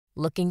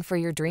Looking for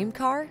your dream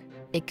car?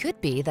 It could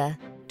be the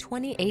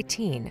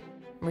 2018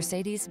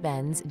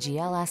 Mercedes-Benz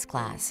GLS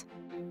class.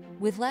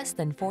 With less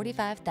than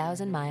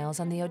 45,000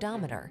 miles on the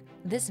odometer,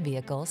 this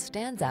vehicle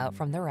stands out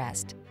from the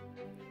rest.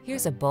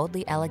 Here's a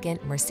boldly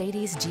elegant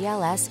Mercedes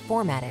GLS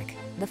 4MATIC,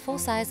 the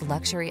full-size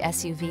luxury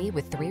SUV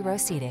with 3-row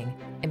seating,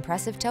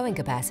 impressive towing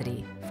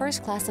capacity,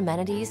 first-class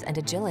amenities, and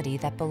agility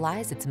that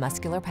belies its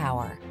muscular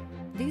power.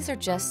 These are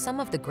just some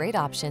of the great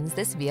options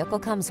this vehicle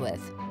comes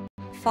with: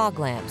 fog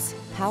lamps,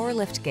 power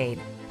liftgate,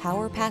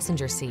 power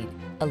passenger seat,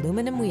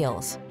 aluminum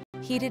wheels,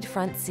 heated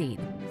front seat,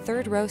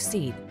 3rd-row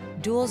seat,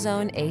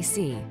 dual-zone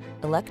AC,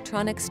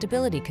 electronic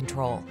stability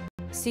control,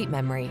 seat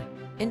memory,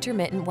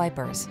 intermittent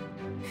wipers.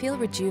 Feel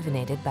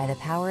rejuvenated by the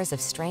powers of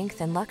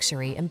strength and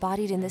luxury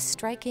embodied in this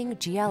striking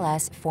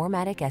GLS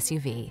 4MATIC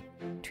SUV.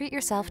 Treat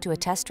yourself to a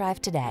test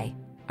drive today.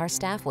 Our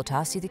staff will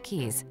toss you the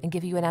keys and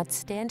give you an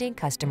outstanding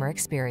customer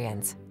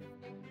experience.